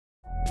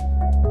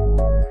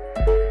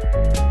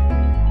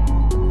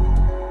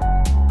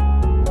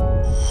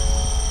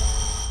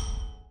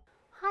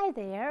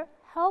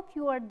Hope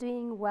you are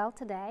doing well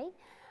today.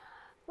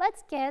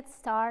 Let's get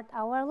started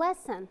our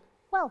lesson.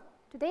 Well,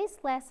 today's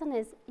lesson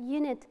is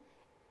Unit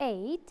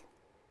 8,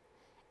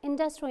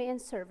 Industry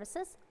and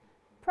Services,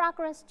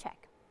 Progress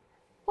Check.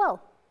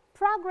 Well,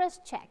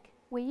 progress check.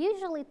 We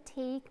usually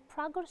take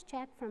progress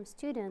check from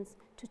students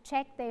to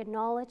check their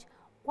knowledge,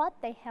 what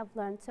they have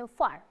learned so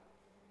far.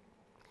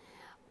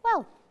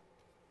 Well,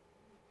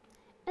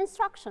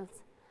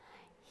 instructions.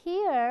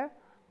 Here,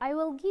 I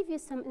will give you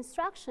some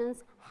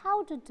instructions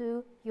how to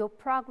do your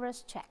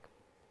progress check.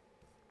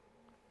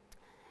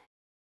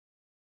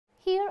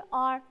 Here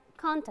are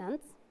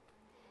contents.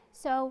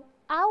 So,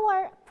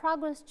 our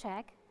progress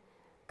check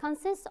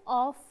consists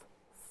of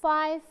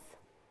 5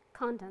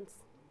 contents.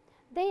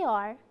 They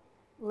are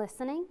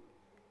listening,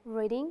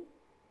 reading,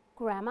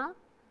 grammar,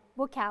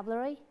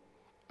 vocabulary,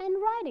 and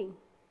writing.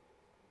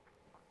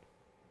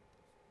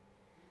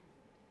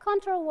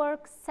 Control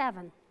work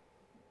 7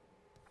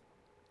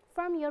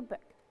 from your book.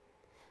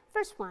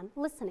 First one,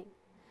 listening.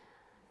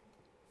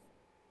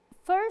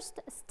 First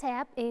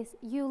step is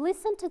you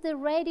listen to the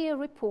radio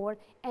report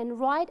and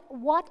write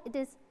what it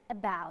is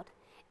about,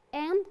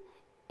 and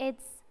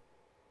it's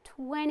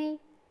 20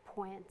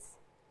 points.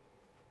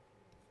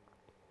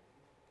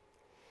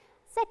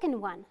 Second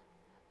one,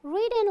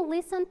 read and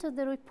listen to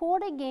the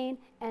report again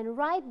and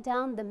write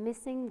down the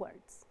missing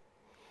words.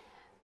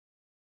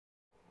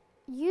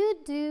 You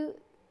do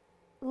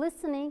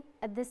listening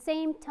at the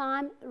same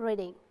time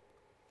reading.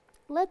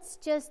 Let's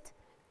just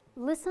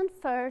listen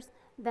first,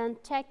 then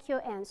check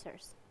your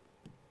answers.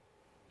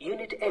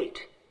 Unit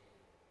 8.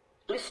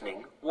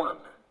 Listening 1.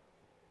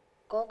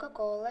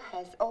 Coca-Cola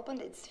has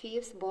opened its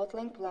 5th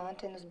bottling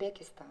plant in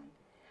Uzbekistan.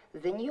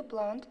 The new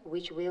plant,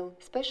 which will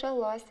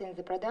specialize in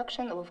the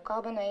production of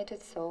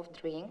carbonated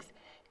soft drinks,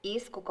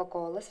 is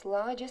Coca-Cola's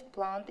largest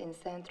plant in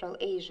Central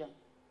Asia.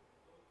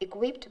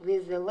 Equipped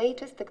with the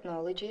latest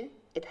technology,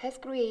 it has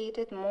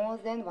created more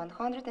than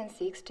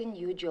 160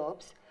 new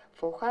jobs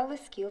for highly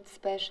skilled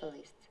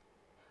specialists.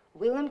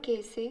 William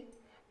Casey,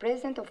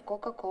 president of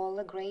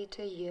Coca-Cola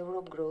Greater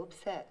Europe Group,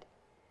 said,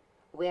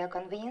 "We are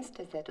convinced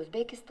that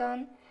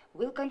Uzbekistan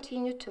will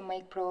continue to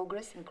make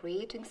progress in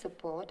creating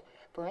support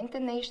for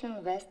international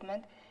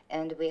investment,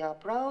 and we are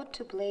proud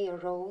to play a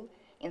role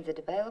in the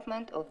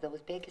development of the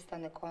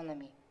Uzbekistan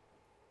economy."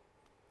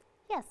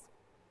 Yes.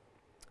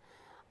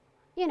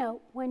 You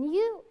know, when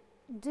you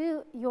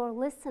do your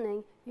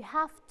listening, you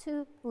have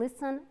to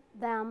listen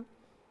them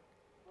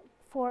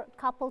for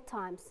a couple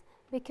times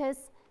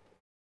because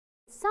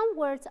some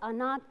words are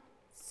not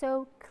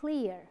so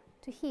clear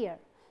to hear.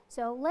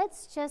 So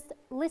let's just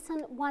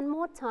listen one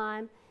more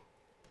time.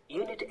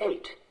 Unit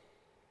 8.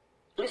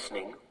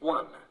 Listening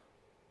 1.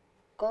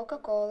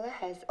 Coca-Cola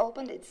has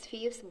opened its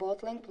 5th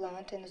bottling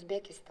plant in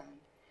Uzbekistan.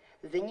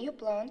 The new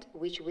plant,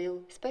 which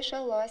will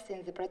specialize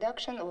in the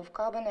production of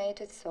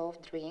carbonated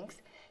soft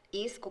drinks,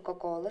 is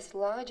Coca-Cola's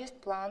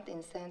largest plant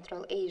in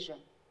Central Asia.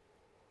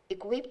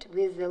 Equipped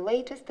with the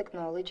latest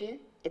technology,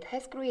 it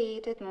has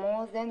created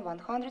more than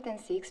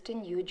 160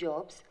 new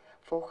jobs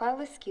for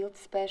highly skilled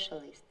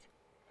specialists.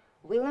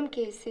 William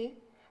Casey,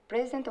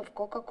 president of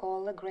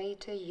Coca-Cola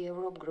Greater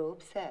Europe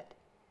Group, said,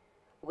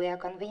 "We are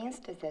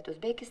convinced that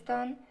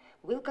Uzbekistan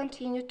will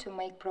continue to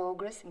make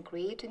progress in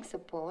creating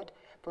support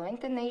for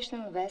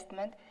international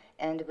investment,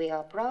 and we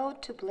are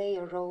proud to play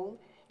a role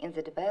in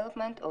the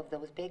development of the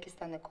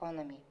Uzbekistan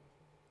economy."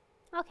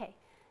 Okay,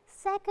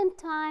 second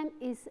time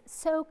is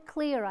so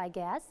clear, I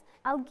guess.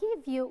 I'll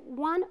give you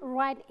one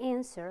right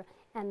answer,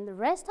 and the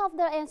rest of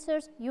the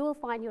answers you will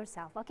find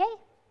yourself, okay?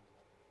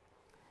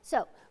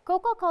 So,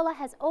 Coca-Cola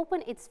has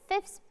opened its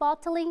 5th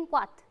bottling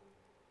what?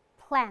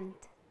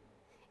 Plant.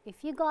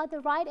 If you got the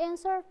right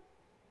answer,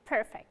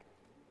 perfect.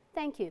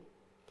 Thank you.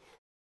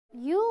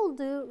 You'll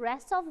do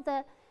rest of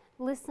the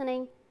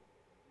listening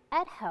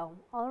at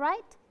home, all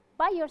right?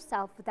 By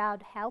yourself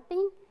without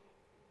helping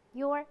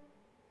your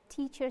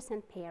teachers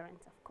and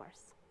parents, of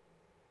course.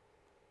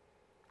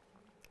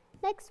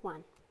 Next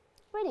one,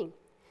 reading.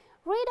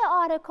 Read an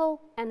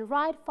article and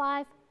write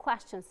 5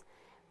 questions.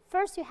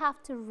 First you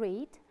have to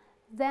read,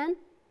 then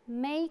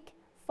make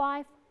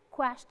 5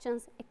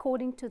 questions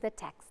according to the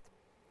text.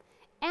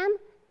 And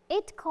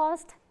it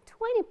costs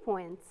 20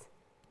 points.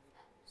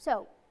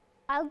 So,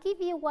 I'll give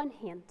you one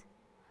hint.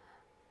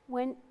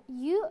 When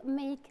you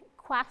make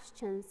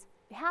questions,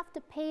 you have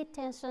to pay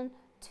attention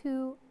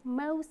to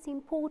most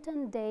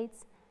important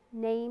dates,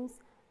 names,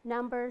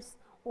 numbers,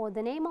 or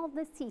the name of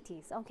the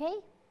cities,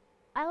 okay?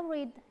 I'll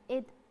read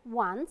it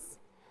once.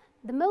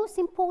 The most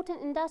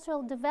important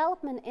industrial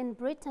development in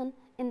Britain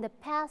in the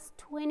past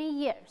 20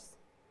 years.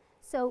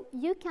 So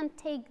you can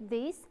take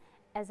this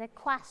as a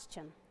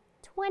question.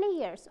 20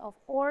 years of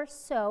or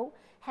so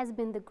has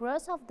been the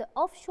growth of the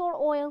offshore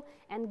oil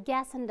and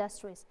gas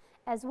industries,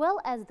 as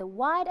well as the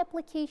wide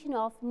application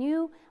of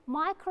new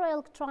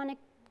microelectronic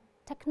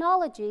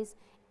technologies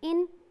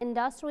in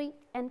industry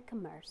and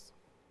commerce.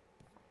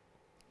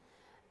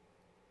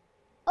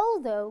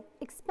 Although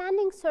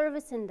expanding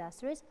service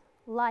industries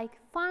like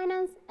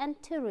finance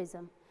and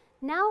tourism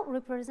now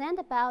represent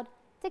about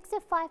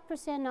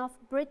 65% of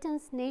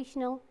Britain's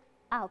national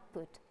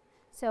output.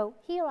 So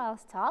here I'll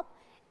stop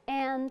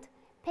and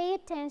pay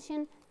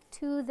attention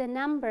to the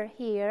number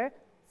here,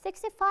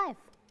 65.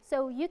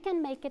 So you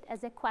can make it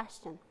as a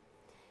question.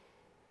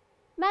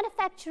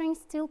 Manufacturing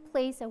still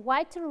plays a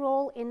vital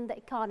role in the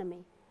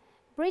economy.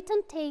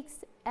 Britain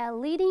takes a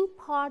leading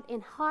part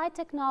in high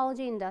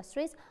technology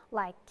industries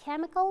like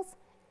chemicals,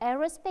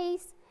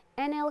 aerospace,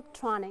 and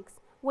electronics,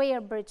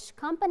 where British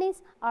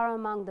companies are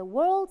among the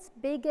world's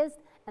biggest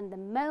and the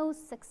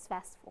most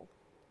successful.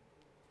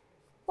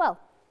 Well,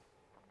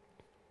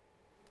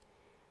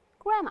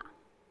 grammar.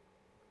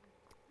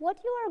 What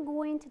you are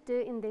going to do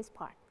in this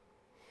part?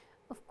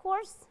 Of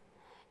course,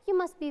 you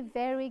must be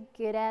very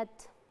good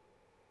at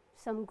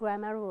some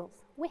grammar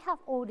rules. We have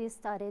already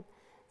studied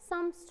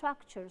some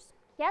structures,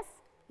 yes,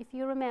 if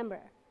you remember.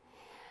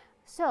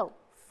 So,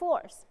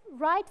 first,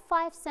 write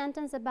 5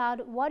 sentences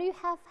about what you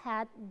have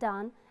had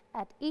done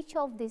at each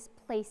of these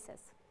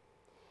places.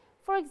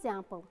 For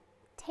example,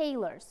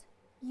 tailors.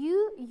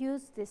 You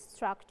use this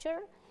structure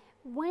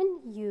when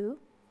you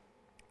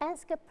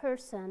ask a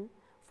person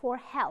for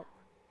help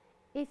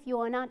if you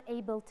are not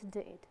able to do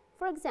it.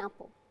 For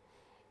example,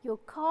 your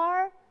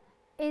car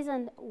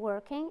isn't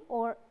working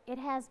or it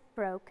has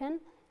broken,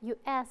 you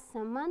ask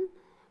someone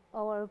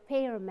or a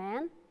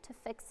repairman to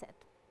fix it.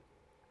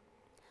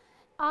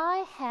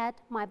 I had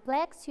my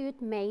black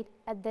suit made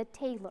at the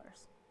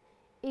tailor's.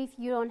 If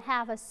you don't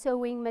have a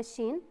sewing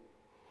machine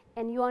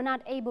and you are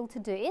not able to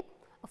do it,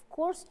 of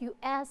course you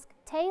ask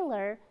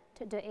tailor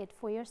to do it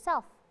for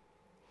yourself.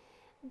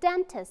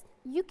 Dentist,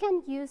 you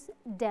can use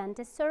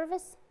dentist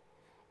service,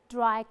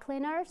 dry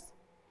cleaners,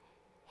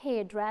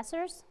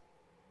 hairdressers,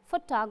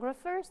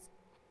 photographers,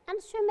 and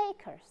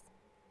shoemakers.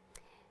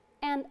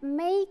 And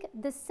make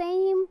the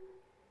same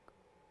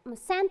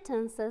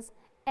sentences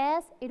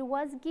as it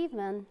was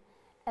given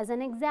as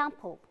an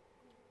example.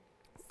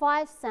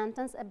 5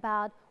 sentences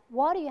about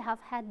what you have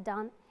had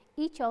done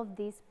each of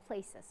these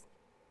places.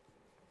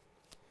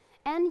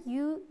 And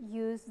you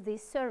use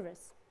this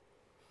service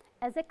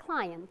as a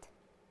client.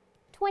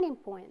 20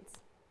 points.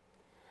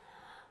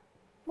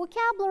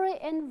 Vocabulary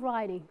and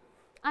writing.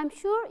 I'm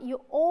sure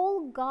you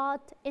all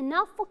got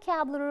enough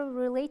vocabulary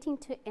relating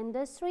to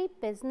industry,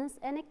 business,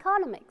 and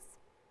economics.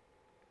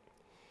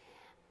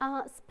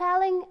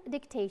 Spelling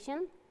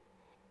dictation,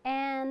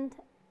 and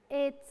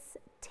it's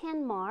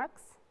 10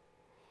 marks.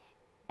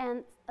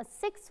 And a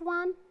 6th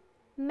one,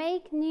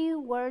 make new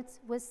words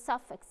with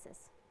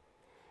suffixes.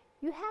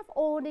 You have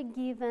already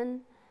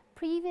given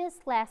previous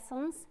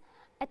lessons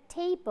a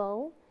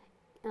table,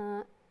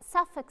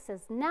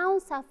 suffixes,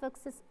 noun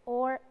suffixes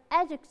or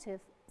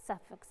adjective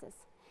suffixes.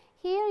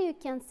 Here you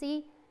can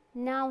see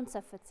noun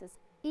suffixes,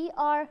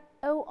 er,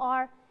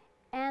 or,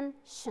 and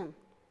shin.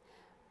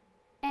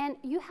 And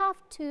you have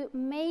to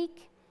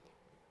make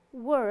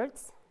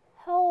words,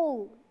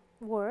 whole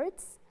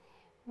words,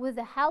 with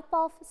the help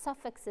of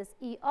suffixes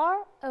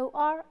er,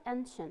 or,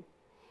 and shin.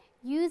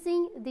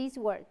 Using these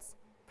words,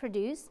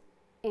 produce,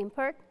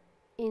 import,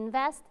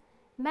 invest,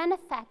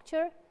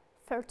 manufacture,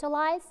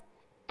 fertilize,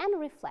 and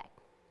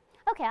reflect.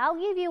 Okay, I'll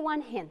give you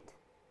one hint.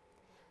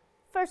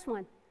 First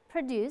one,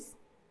 produce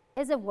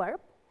is a verb,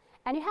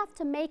 and you have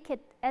to make it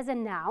as a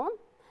noun.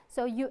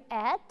 So you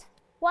add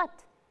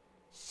what?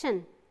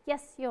 Shin.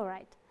 Yes, you're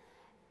right.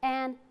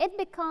 And it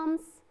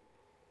becomes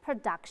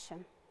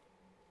production.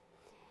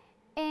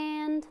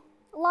 And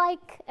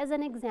like as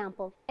an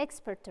example,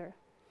 exporter,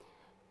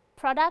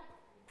 product,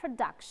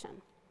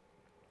 production.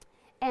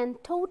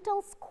 And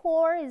total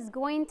score is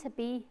going to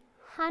be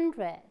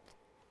 100.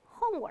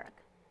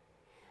 Homework.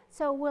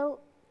 So we'll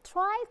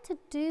try to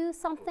do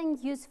something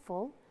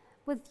useful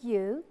with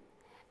you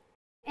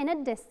in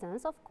a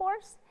distance, of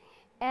course,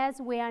 as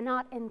we are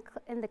not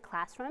in the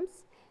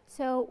classrooms.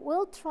 So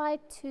we'll try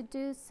to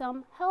do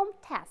some home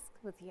tasks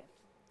with you.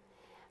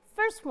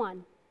 First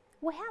one,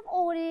 we have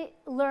already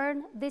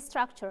learned this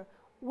structure.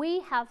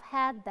 We have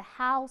had the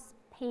house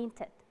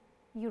painted.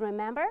 You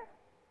remember?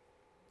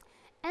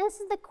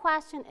 Answer the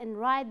question and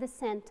write the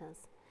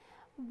sentence.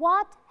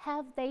 What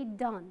have they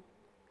done?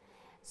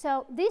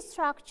 So this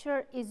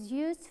structure is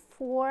used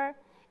for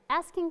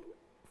asking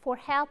for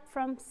help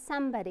from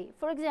somebody.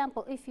 For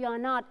example, if you are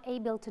not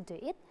able to do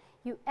it,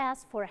 you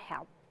ask for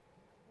help.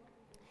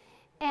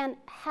 And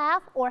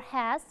have or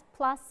has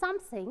plus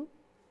something.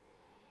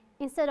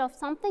 Instead of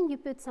something, you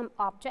put some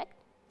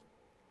object.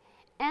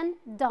 And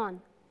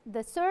done,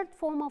 the third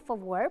form of a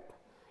verb.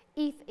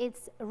 If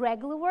it's a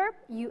regular verb,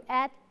 you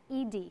add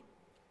ed.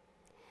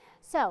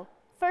 So,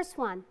 first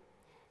one,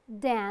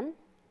 Dan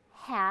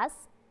has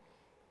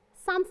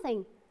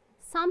something.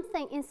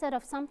 Something, instead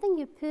of something,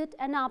 you put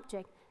an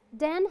object.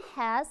 Dan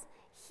has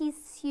his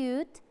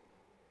suit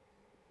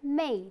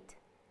made,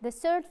 the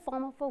third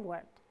form of a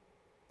word.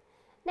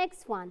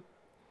 Next one,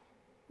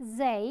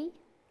 they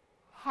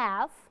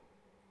have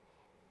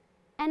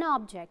an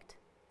object,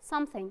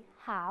 something,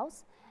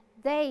 house.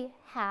 They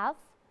have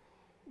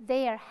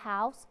their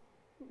house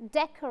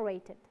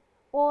decorated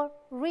or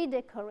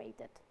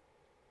redecorated.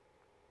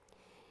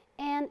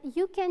 And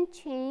you can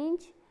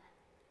change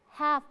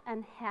have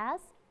and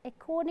has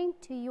according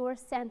to your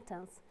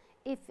sentence.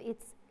 If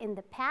it's in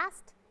the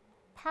past,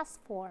 past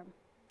form.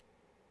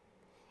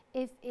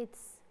 If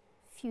it's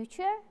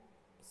future,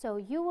 so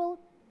you will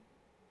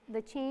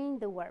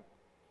change the verb,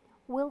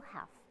 will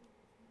have.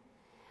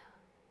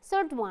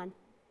 Third one,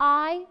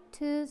 I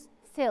choose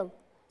fill.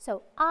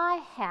 So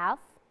I have,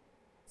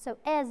 so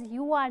as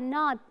you are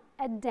not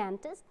a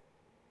dentist,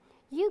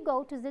 you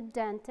go to the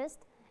dentist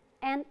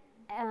and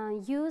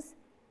use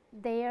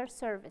their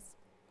service.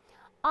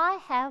 I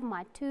have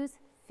my tooth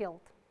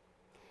filled.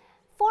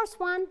 Fourth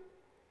one,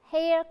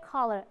 hair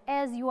color.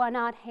 As you are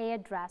not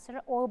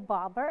hairdresser or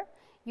barber,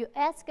 you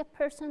ask a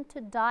person to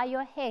dye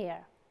your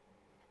hair.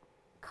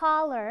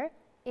 Color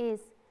is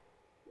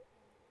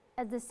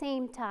at the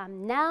same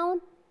time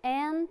noun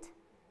and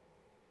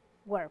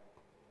verb.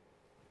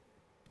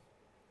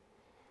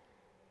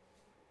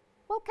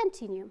 We'll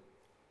continue.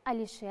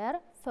 Alisher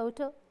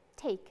photo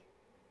take.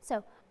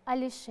 So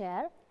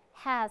Alisher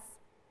has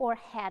or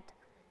had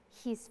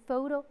his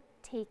photo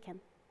taken.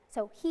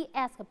 So he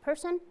asked a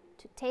person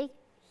to take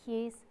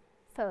his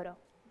photo.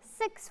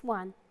 Sixth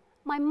one,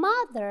 my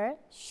mother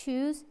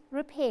shoes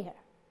repair.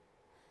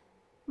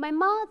 My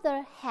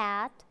mother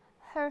had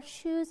her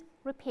shoes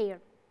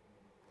repaired.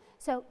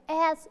 So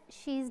as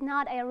she's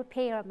not a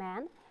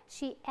repairman,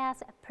 she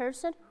asked a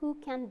person who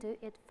can do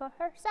it for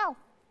herself.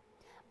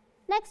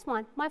 Next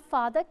one, my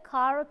father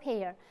car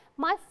repair.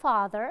 My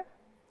father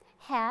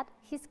had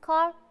his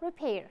car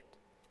repaired.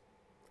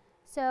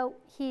 So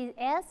he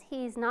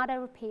is not a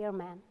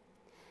repairman.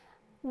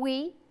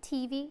 We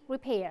TV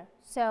repair.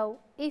 So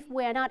if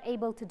we are not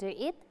able to do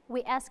it,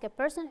 we ask a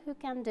person who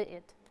can do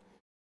it.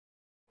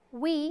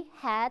 We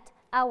had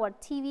our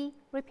TV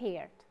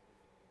repaired.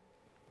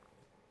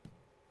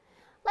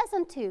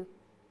 Lesson 2.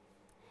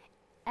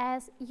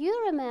 As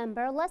you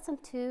remember, lesson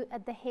 2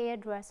 at the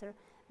hairdresser,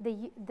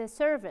 the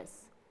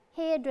service,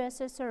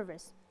 hairdresser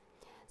service.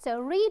 So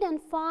read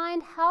and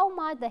find how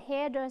much the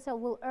hairdresser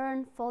will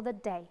earn for the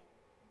day.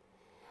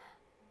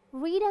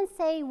 Read and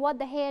say what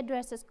the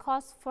hairdresser's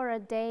costs for a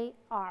day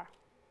are.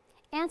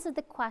 Answer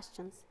the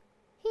questions.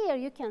 Here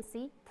you can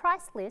see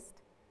price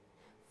list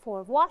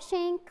for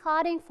washing,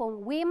 cutting for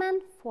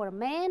women, for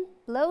men,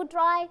 blow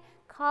dry,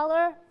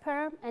 color,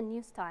 perm, and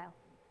new style.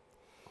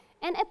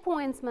 And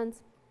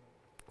appointments.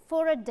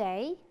 For a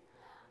day,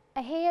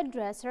 a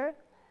hairdresser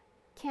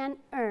can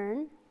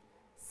earn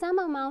some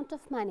amount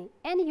of money,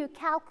 and you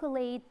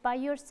calculate by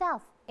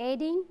yourself,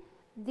 adding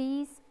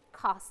these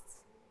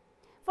costs.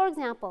 For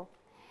example,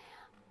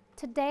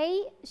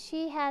 today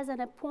she has an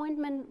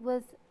appointment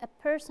with a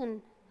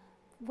person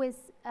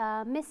with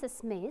Mrs.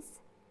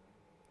 Smith,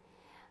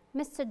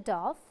 Mr.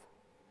 Dove,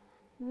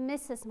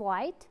 Mrs.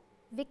 White,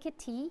 Vicky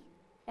T,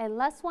 and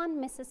last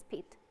one, Mrs.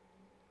 Pitt.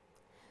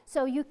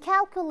 So you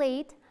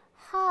calculate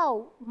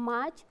how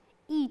much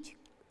each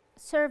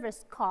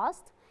service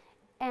cost,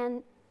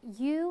 and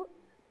you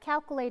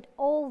calculate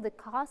all the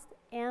cost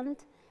and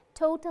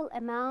total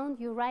amount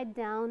you write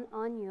down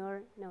on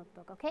your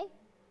notebook, okay?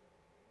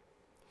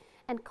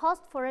 And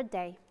cost for a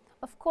day.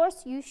 Of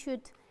course, you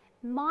should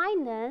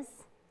minus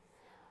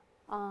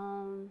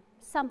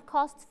some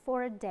costs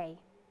for a day.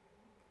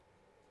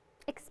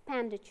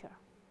 Expenditure.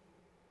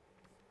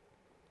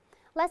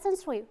 Lesson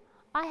 3.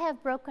 I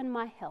have broken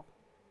my heel.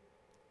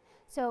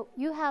 So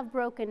you have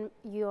broken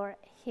your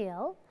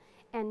heel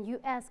and you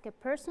ask a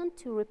person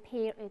to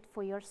repair it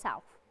for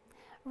yourself.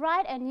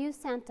 Write a new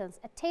sentence.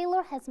 A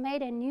tailor has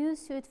made a new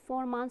suit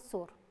for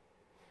Mansour.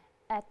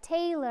 A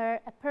tailor,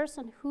 a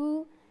person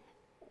who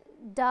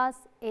does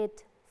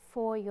it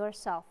for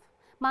yourself.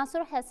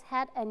 Mansour has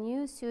had a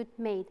new suit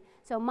made.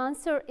 So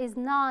Mansour is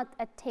not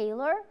a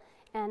tailor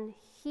and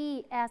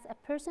he asks a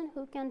person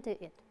who can do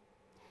it.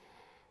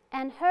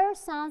 And her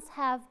sons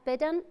have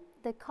beaten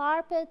the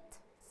carpet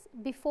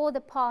before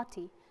the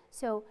party.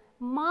 So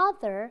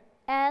mother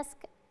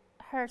asked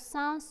her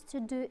sons to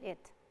do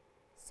it.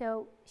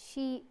 So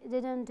she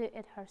didn't do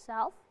it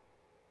herself.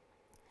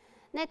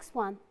 Next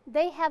one,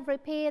 they have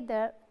repaired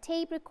the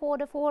tape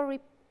recorder for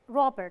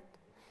Robert.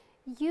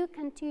 You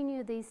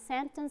continue this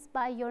sentence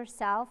by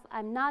yourself.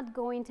 I'm not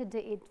going to do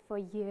it for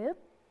you.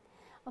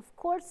 Of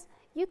course,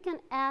 you can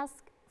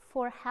ask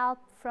for help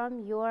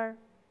from your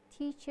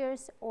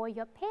teachers or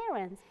your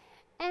parents.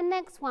 And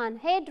next one,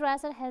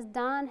 hairdresser has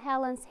done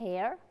Helen's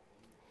hair.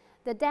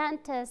 The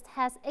dentist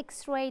has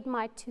x-rayed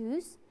my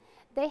tooth.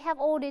 They have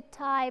already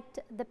typed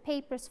the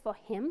papers for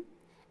him.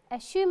 A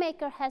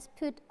shoemaker has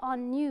put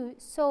on new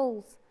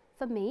soles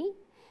for me.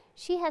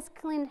 She has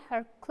cleaned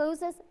her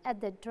clothes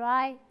at the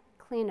dry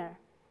cleaner.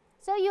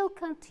 So you'll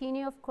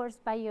continue, of course,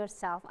 by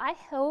yourself. I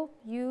hope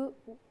you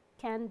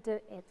can do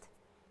it.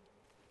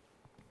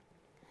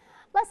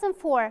 Lesson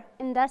 4,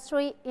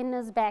 Industry in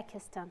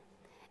Uzbekistan.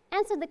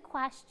 Answer the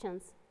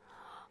questions.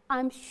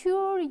 I'm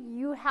sure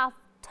you have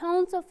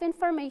tons of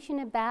information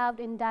about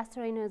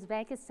industry in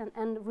Uzbekistan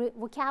and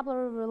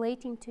vocabulary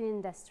relating to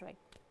industry.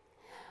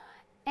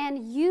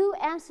 And you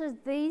answer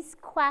these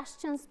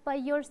questions by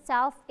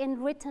yourself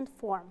in written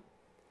form.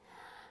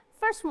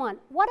 First one,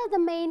 what are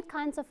the main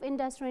kinds of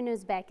industry in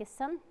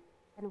Uzbekistan?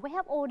 And we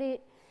have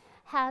already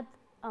had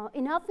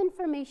enough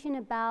information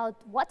about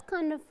what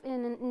kind of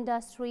an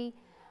industry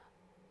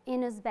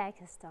in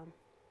Uzbekistan.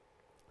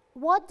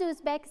 What do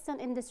Uzbekistan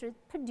industry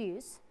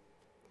produce?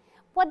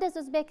 What does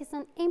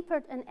Uzbekistan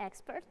import and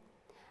export?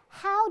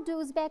 How do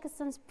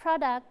Uzbekistan's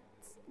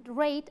products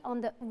rate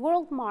on the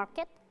world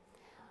market?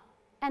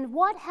 And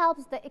what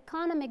helps the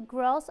economic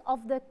growth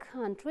of the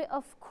country?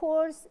 Of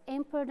course,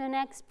 import and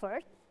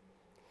export.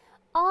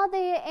 Are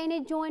there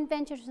any joint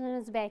ventures in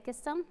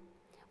Uzbekistan?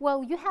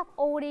 Well, you have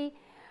already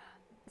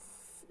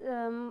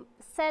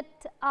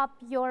set up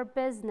your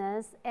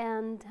business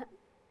and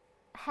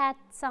had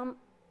some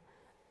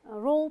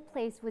role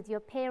plays with your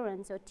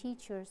parents or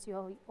teachers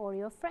or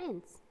your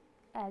friends,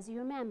 as you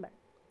remember.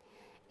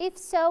 If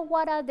so,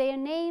 what are their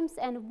names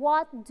and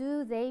what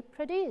do they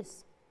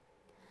produce?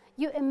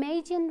 You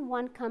imagine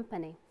one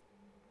company.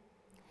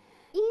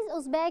 Is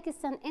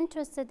Uzbekistan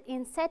interested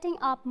in setting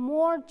up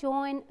more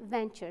joint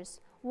ventures?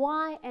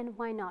 Why and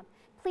why not?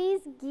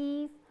 Please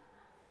give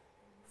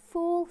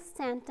full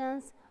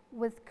sentence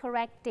with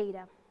correct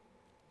data.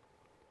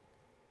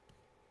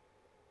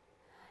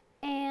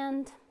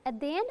 And at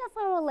the end of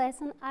our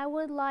lesson, I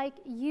would like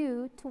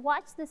you to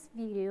watch this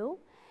video.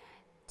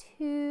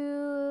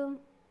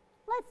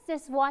 Let's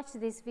just watch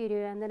this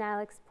video and then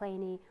I'll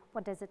explain you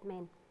what does it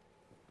mean.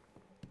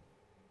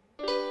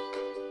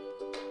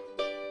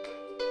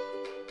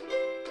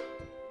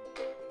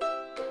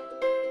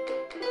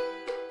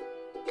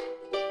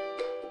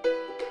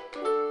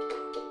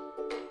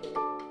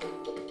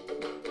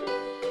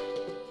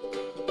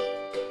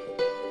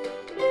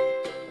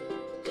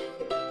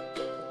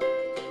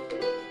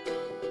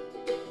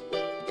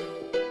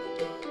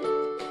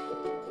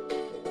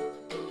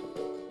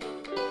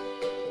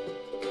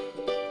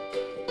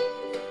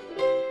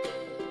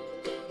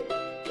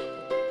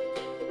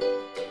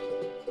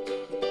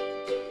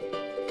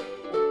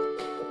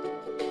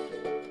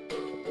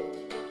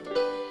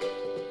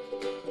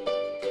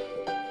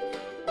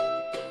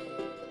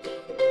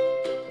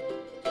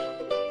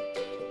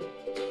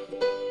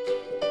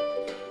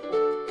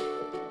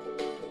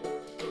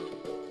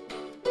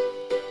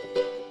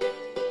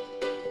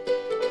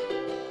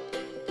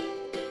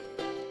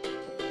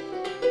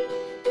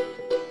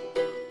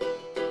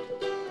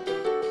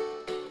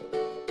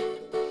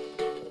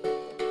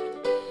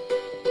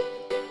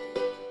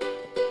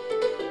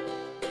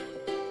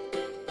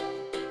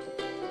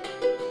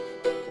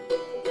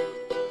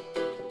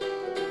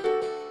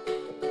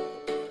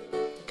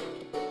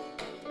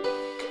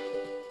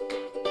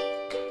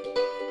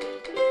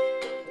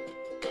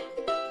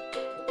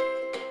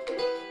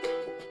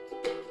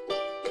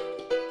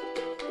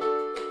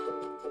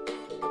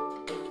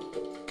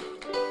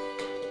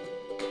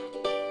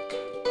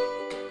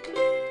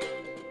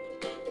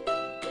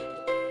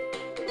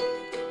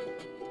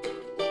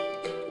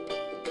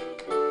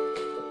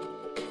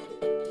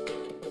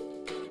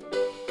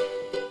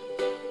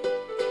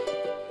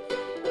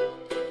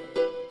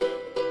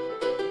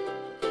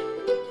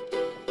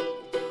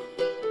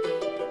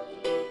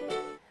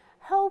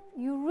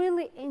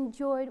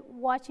 Enjoyed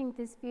watching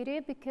this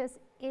video because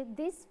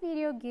this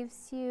video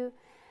gives you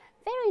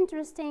very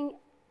interesting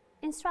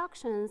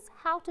instructions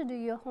how to do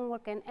your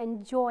homework and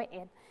enjoy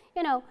it.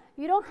 You know,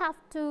 you don't have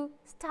to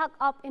stuck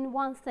up in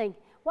one thing.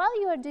 While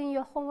you are doing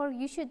your homework,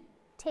 you should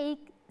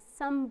take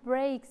some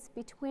breaks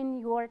between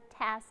your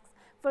tasks.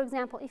 For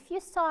example, if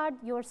you start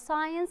your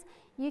science,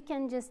 you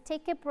can just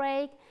take a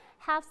break,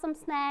 have some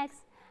snacks,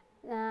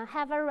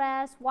 have a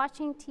rest,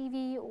 watching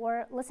TV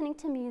or listening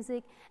to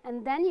music,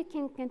 and then you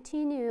can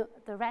continue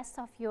the rest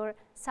of your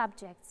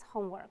subjects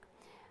homework.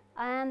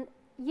 And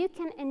you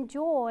can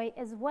enjoy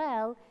as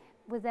well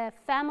with the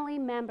family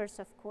members,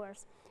 of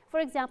course. For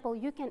example,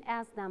 you can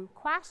ask them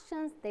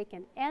questions, they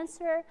can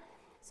answer.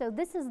 So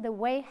this is the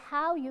way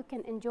how you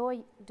can enjoy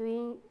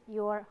doing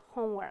your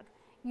homework.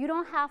 You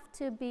don't have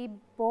to be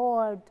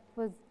bored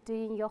with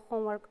doing your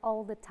homework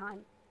all the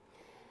time.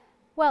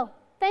 Well,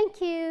 thank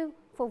you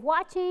for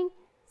watching.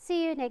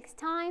 See you next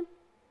time.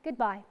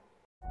 Goodbye.